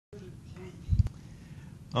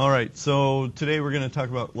All right, so today we're going to talk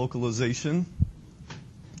about localization.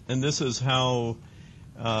 And this is how,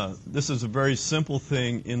 this is a very simple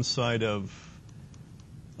thing inside of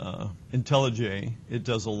IntelliJ. It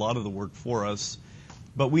does a lot of the work for us.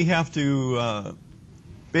 But we have to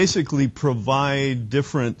basically provide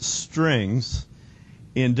different strings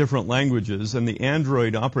in different languages. And the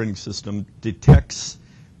Android operating system detects,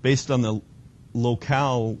 based on the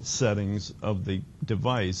locale settings of the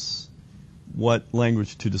device, what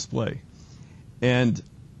language to display. And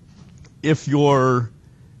if your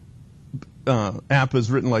app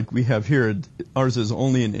is written like we have here, ours is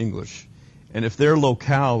only in English. And if their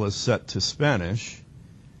locale is set to Spanish,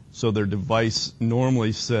 so their device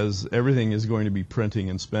normally says everything is going to be printing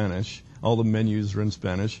in Spanish, all the menus are in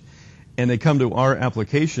Spanish, and they come to our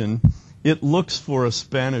application, it looks for a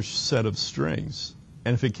Spanish set of strings.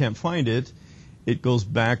 And if it can't find it, it goes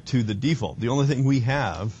back to the default. The only thing we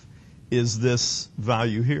have is this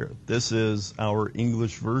value here. This is our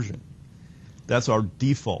English version. That's our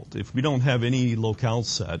default. If we don't have any locale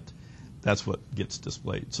set, that's what gets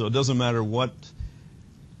displayed. So it doesn't matter what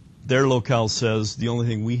their locale says, the only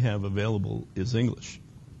thing we have available is English.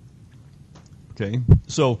 Okay?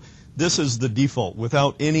 So this is the default.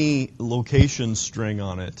 Without any location string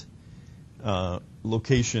on it,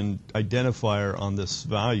 location identifier on this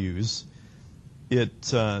values, it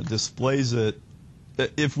displays it.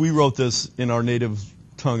 If we wrote this in our native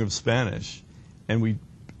tongue of Spanish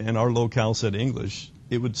and our locale said English,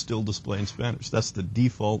 it would still display in Spanish. That's the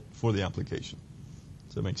default for the application.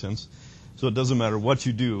 Does that make sense? So it doesn't matter what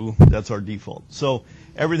you do, that's our default. So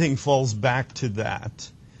everything falls back to that.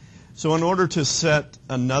 So in order to set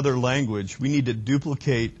another language, we need to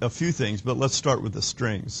duplicate a few things, but let's start with the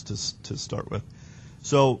strings to start with.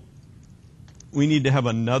 So we need to have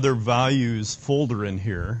another values folder in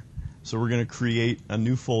here. So we're going to create a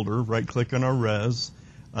new folder, right-click on our res,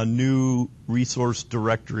 a new resource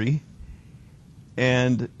directory,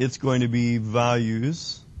 and it's going to be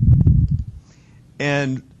values.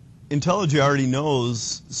 And IntelliJ already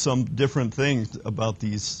knows some different things about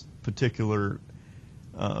these particular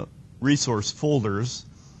resource folders,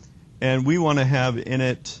 and we want to have in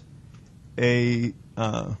it a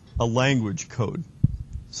language code.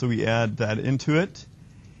 So we add that into it,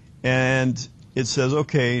 and it says,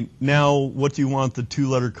 okay, now what do you want the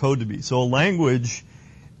two-letter code to be? So a language,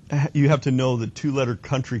 you have to know the two-letter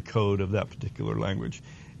country code of that particular language.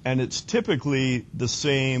 And it's typically the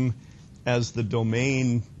same as the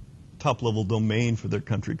domain, top-level domain for their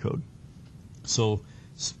country code. So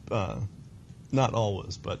not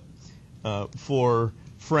always, but for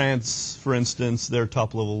France, for instance, their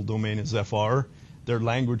top-level domain is FR. Their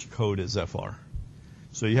language code is FR.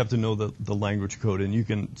 So you have to know the language code, and you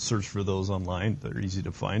can search for those online. They're easy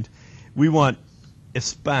to find. We want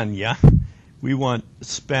España. We want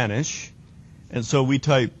Spanish. And so we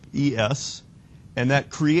type ES, and that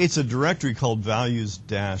creates a directory called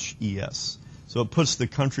values-ES. So it puts the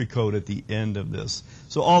country code at the end of this.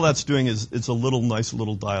 So all that's doing is it's a nice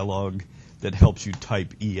little dialogue that helps you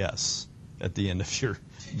type ES at the end of your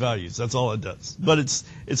values. That's all it does. But it's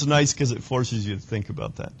nice because it forces you to think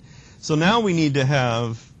about that. So now we need to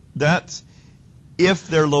have that. If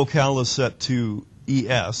their locale is set to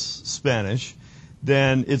ES, Spanish,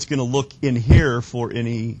 then it's going to look in here for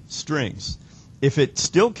any strings. If it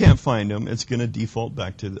still can't find them, it's going to default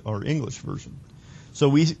back to our English version. So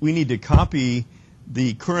we need to copy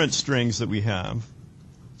the current strings that we have.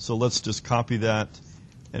 So let's just copy that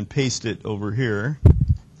and paste it over here.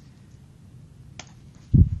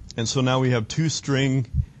 And so now we have two string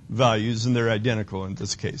values, and they're identical in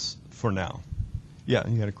this case. For now. Yeah,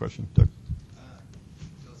 you had a question, Doug?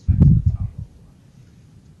 It goes back to the top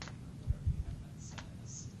whatever you have that set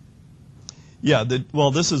as. Yeah, well,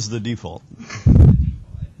 this is the default. The default.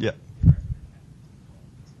 Yeah.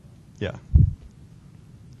 Yeah.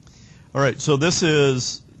 All right, so this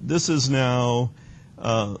is now,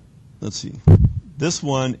 let's see. This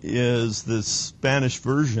one is the Spanish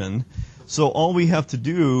version. So all we have to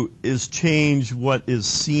do is change what is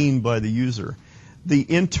seen by the user. The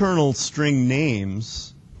internal string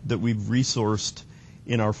names that we've resourced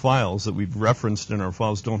in our files, that we've referenced in our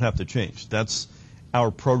files, don't have to change. That's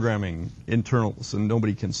our programming internals, and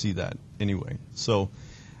nobody can see that anyway. So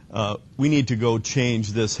we need to go change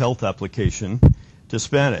this health application to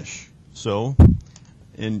Spanish. So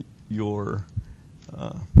in your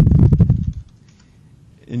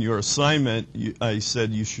assignment, I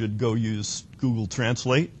said you should go use Google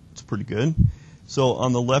Translate. It's pretty good. So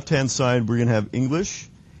on the left-hand side, we're going to have English,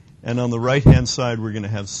 and on the right-hand side, we're going to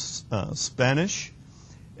have Spanish.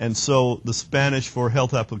 And so the Spanish for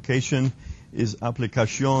health application is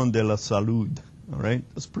Aplicación de la Salud. All right,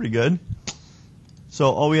 that's pretty good.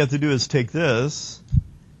 So all we have to do is take this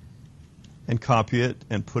and copy it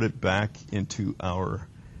and put it back into our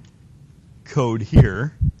code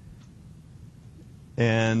here.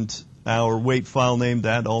 And our weight file name,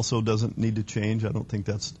 that also doesn't need to change. I don't think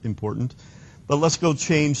that's important. But let's go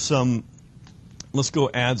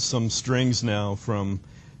add some strings now from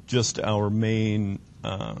just our main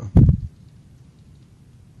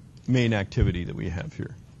activity that we have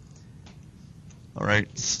here. All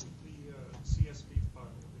right. The CSV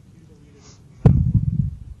file, if you deleted it from that one,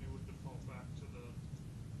 it would default back to the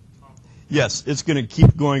top. Yes, it's going to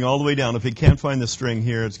keep going all the way down. If it can't find the string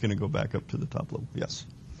here, it's going to go back up to the top level. Yes.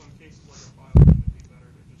 So in cases like a file, it would be better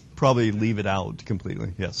to just Probably leave it out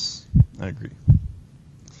completely. Yes, I agree.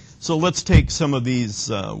 So let's take some of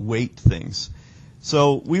these weight things.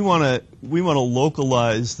 So we want to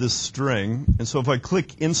localize this string, and so if I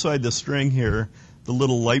click inside the string here, the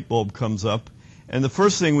little light bulb comes up, and the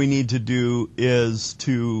first thing we need to do is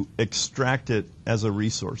to extract it as a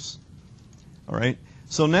resource. All right.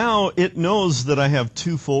 So now it knows that I have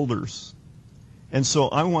two folders, and so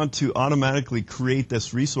I want to automatically create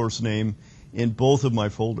this resource name in both of my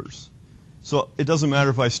folders. So it doesn't matter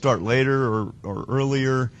if I start later or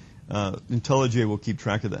earlier. IntelliJ will keep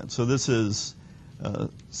track of that. So this is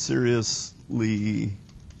seriously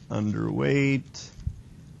underweight.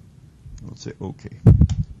 Let's say OK.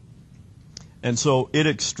 And so it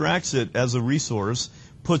extracts it as a resource,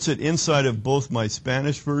 puts it inside of both my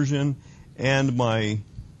Spanish version and my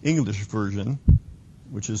English version,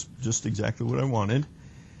 which is just exactly what I wanted.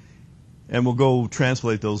 And we'll go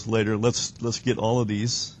translate those later. Let's get all of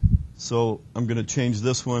these. So I'm going to change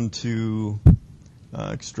this one to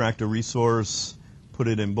extract a resource, put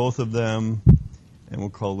it in both of them, and we'll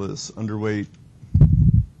call this underweight.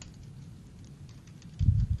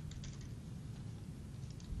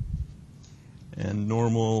 And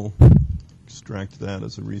normal, extract that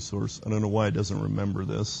as a resource. I don't know why it doesn't remember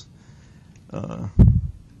this.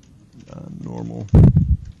 Normal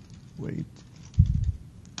weight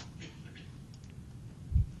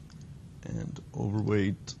and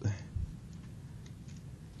overweight.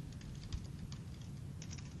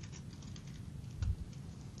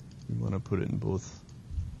 We want to put it in both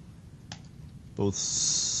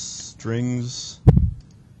strings.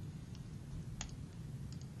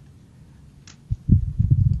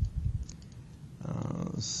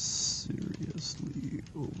 Seriously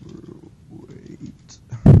overweight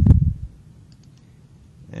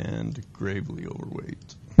and gravely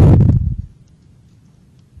overweight.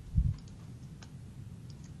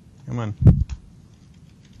 Come on.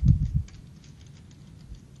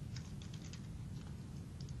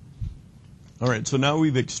 All right, so now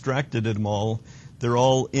we've extracted them all. They're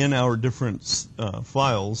all in our different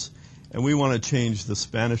files, and we want to change the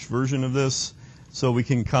Spanish version of this. So we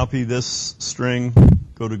can copy this string,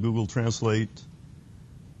 go to Google Translate,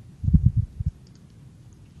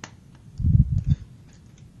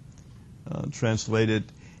 translate it,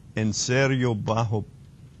 en serio bajo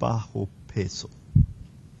peso.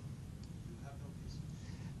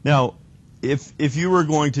 Now, if you were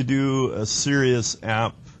going to do a serious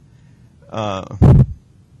app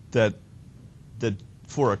that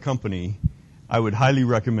for a company, I would highly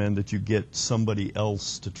recommend that you get somebody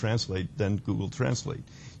else to translate than Google Translate.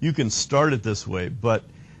 You can start it this way, but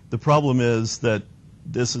the problem is that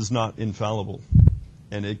this is not infallible,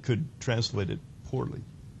 and it could translate it poorly.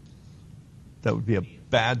 That would be a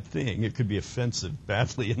bad thing. It could be offensive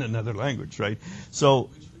badly in another language, right? So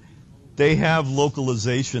they have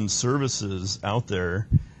localization services out there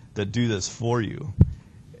that do this for you.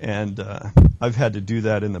 And I've had to do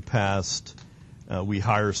that in the past. We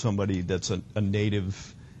hire somebody that's a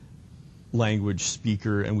native language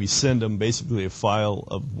speaker, and we send them basically a file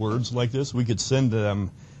of words like this. We could send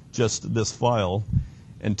them just this file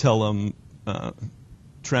and tell them,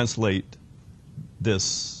 translate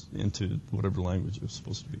this into whatever language it was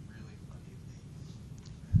supposed to be.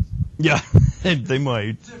 Yeah, they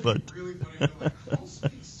might, but. Really funny. I'm like, I'll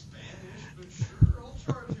speak Spanish, but sure, I'll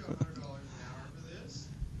charge you $100 an hour for this.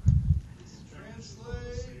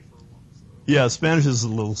 Translate. Yeah, Spanish is a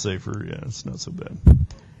little safer. Yeah, it's not so bad.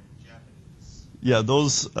 Japanese. Yeah,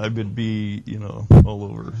 those I would be, all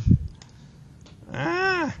over.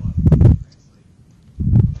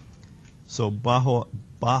 So bajo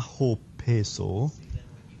peso.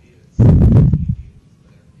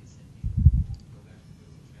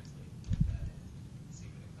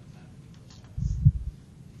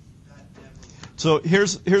 So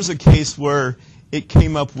here's a case where it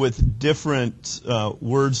came up with different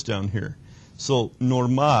words down here. So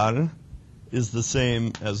normal is the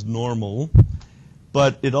same as normal,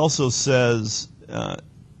 but it also says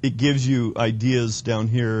it gives you ideas down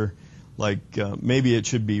here, like maybe it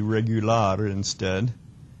should be regular instead.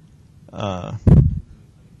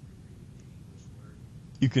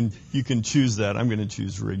 You can choose that. I'm going to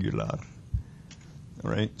choose regular. All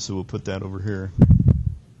right, so we'll put that over here.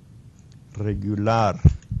 Regular.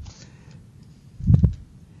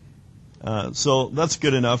 So that's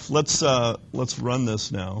good enough. Let's run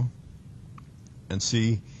this now and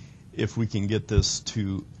see if we can get this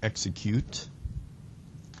to execute.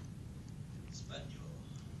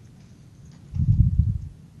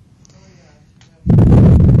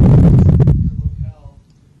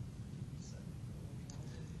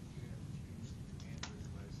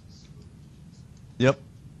 Yep.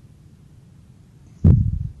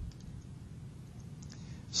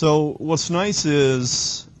 So what's nice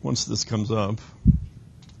is, once this comes up,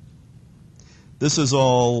 this is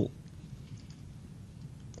all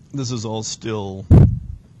still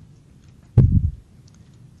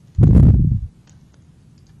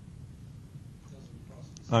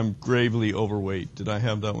I'm gravely overweight. Did I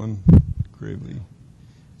have that one? Gravely.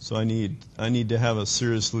 So I need to have a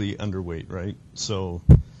seriously underweight, right? So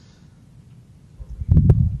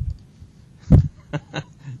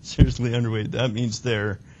seriously underweight. That means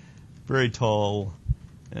they're very tall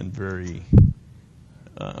and very.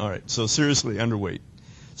 All right. So seriously underweight.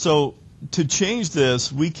 So to change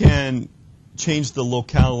this, we can change the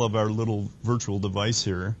locale of our little virtual device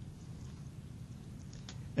here.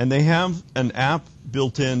 And they have an app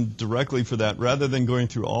built in directly for that. Rather than going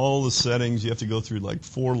through all the settings, you have to go through like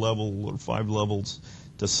 4 level or 5 levels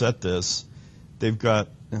to set this. They've got,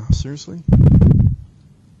 seriously?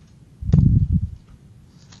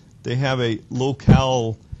 They have a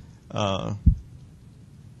locale,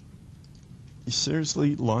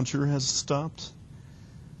 seriously, launcher has stopped?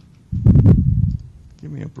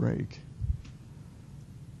 Give me a break.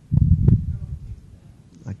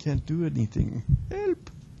 I can't do anything. Help!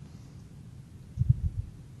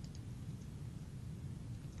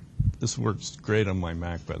 This works great on my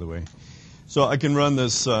Mac, by the way. So I can run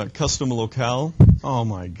this custom locale. Oh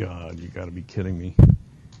my God, you got to be kidding me.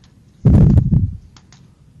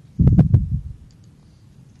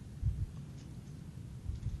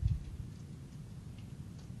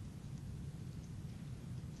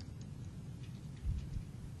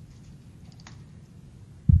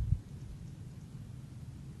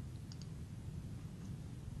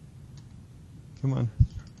 Come on.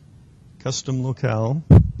 Custom locale.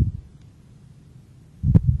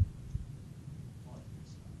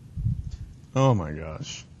 Oh my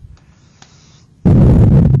gosh.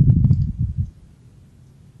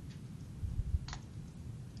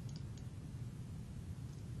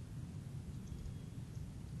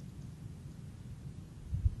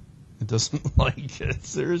 It doesn't like it,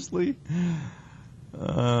 seriously?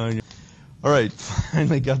 All right,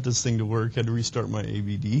 finally got this thing to work. Had to restart my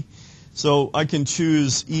AVD. So I can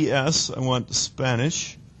choose ES. I want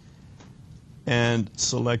Spanish. And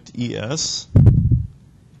select ES.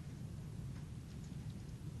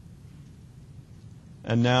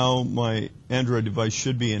 And now my Android device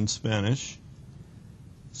should be in Spanish.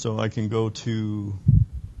 So I can go to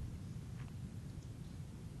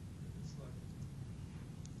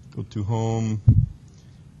home,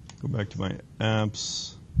 go back to my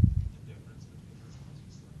apps,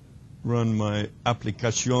 run my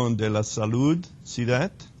Aplicación de la Salud. See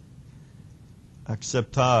that?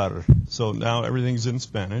 Aceptar. So now everything's in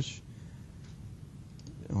Spanish.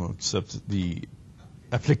 Oh, except the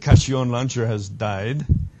Applicación launcher has died. So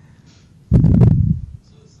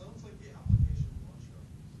it sounds like the application launcher.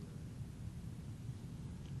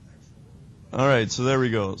 All right, so there we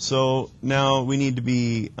go. So now we need to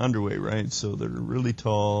be underweight, right? So they're really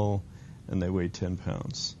tall and they weigh 10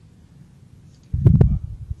 pounds.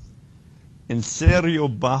 En serio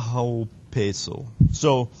bajo peso.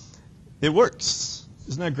 So it works.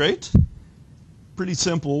 Isn't that great? Pretty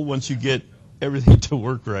simple once you get everything to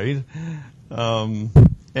work right.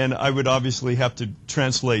 And I would obviously have to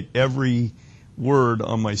translate every word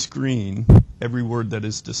on my screen, every word that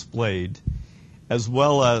is displayed, as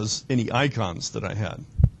well as any icons that I had.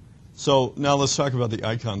 So now let's talk about the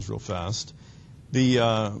icons real fast. The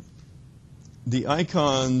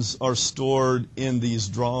icons are stored in these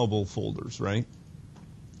drawable folders, right?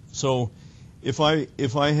 So if I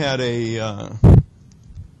had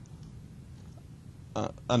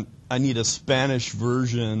I need a Spanish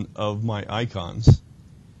version of my icons.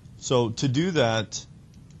 So to do that,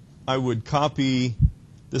 I would copy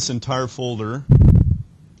this entire folder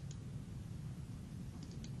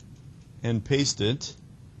and paste it.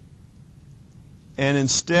 And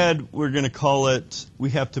instead, we're going to call it,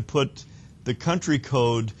 we have to put the country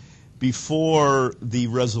code before the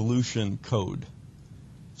resolution code.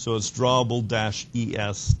 So it's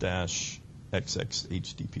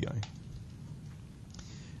drawable-es-xxhdpi.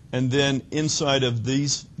 And then inside of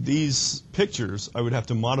these pictures, I would have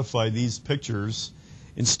to modify these pictures.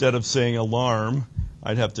 Instead of saying alarm,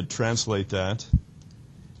 I'd have to translate that.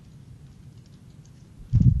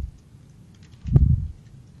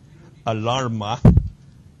 Alarma.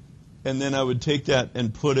 And then I would take that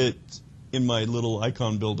and put it in my little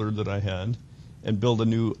icon builder that I had and build a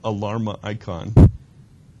new alarma icon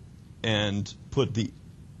and put the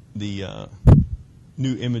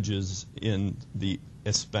new images in the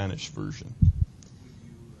Spanish version.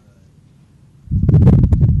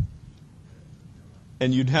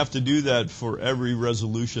 And you'd have to do that for every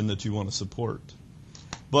resolution that you want to support.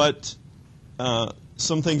 But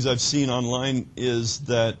some things I've seen online is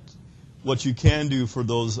that what you can do for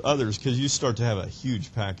those others, because you start to have a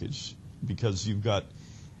huge package, because you've got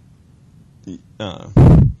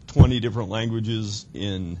 20 different languages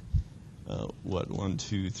in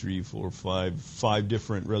five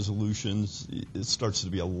different resolutions. It starts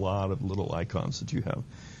to be a lot of little icons that you have.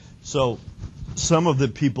 So some of the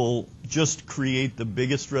people just create the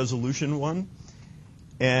biggest resolution one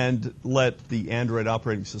and let the Android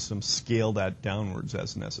operating system scale that downwards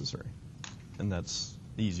as necessary. And that's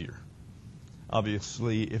easier.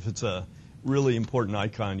 Obviously, if it's a really important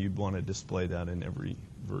icon, you'd want to display that in every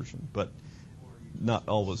version, but not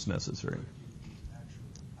always necessary.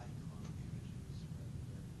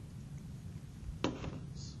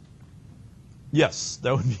 Yes,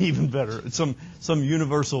 that would be even better. Some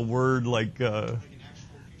universal word like Like an actual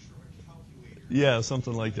picture of a calculator. yeah,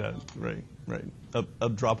 something like that. Right. A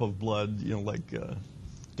drop of blood, like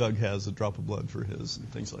Doug has a drop of blood for his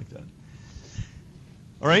and things like that.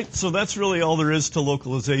 All right, so that's really all there is to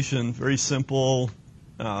localization. Very simple.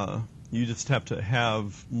 You just have to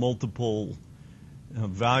have multiple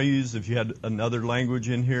values. If you had another language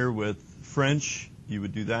in here with French, you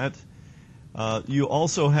would do that. You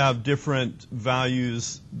also have different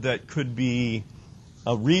values that could be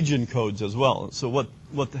region codes as well. So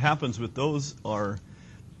what happens with those are,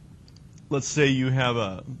 let's say you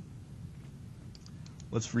have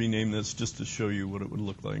let's rename this just to show you what it would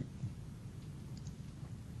look like.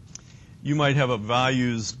 You might have a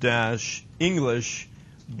values-English,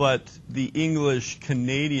 but the English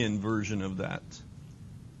Canadian version of that.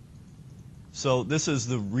 So this is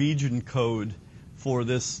the region code for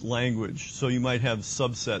this language. So you might have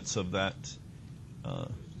subsets of that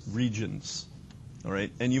regions. All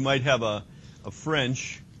right, and you might have a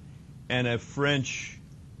French and a French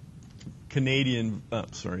Canadian,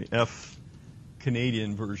 F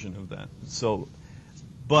Canadian version of that. So,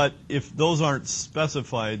 but if those aren't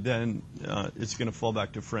specified, then it's going to fall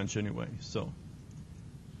back to French anyway. So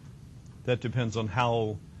that depends on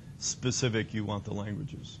how specific you want the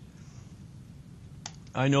languages.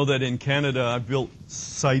 I know that in Canada, I've built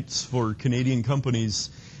sites for Canadian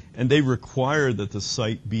companies, and they require that the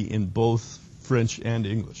site be in both French and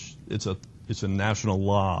English. It's a national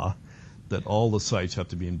law that all the sites have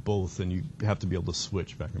to be in both, and you have to be able to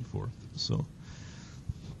switch back and forth. So,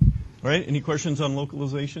 all right, any questions on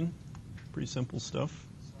localization? Pretty simple stuff.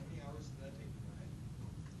 So how many hours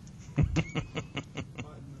did that take, Brian?